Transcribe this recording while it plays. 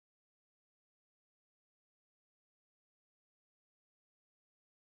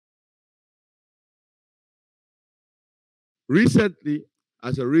Recently,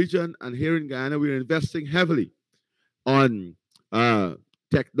 as a region and here in Guyana, we're investing heavily on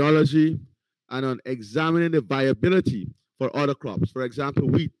technology and on examining the viability for other crops. For example,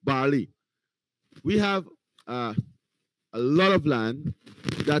 wheat, barley. We have uh, a lot of land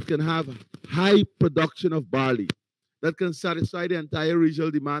that can have high production of barley that can satisfy the entire regional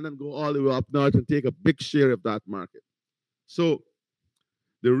demand and go all the way up north and take a big share of that market. So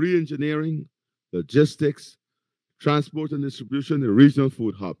the re-engineering, logistics, transport and distribution, the regional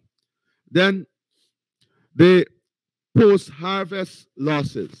food hub. Then the post-harvest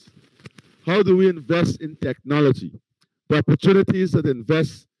losses. How do we invest in technology? The opportunities that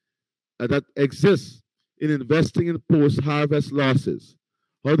exist in investing in post-harvest losses.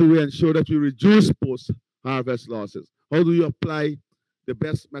 How do we ensure that we reduce post-harvest losses? How do we apply the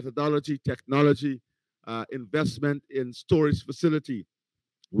best methodology, technology, investment in storage facility,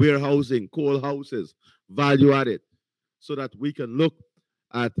 warehousing, cold houses, value added, so that we can look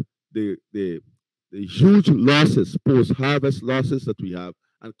at the, the, the huge losses, post harvest losses that we have,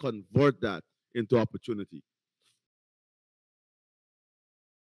 and convert that into opportunity.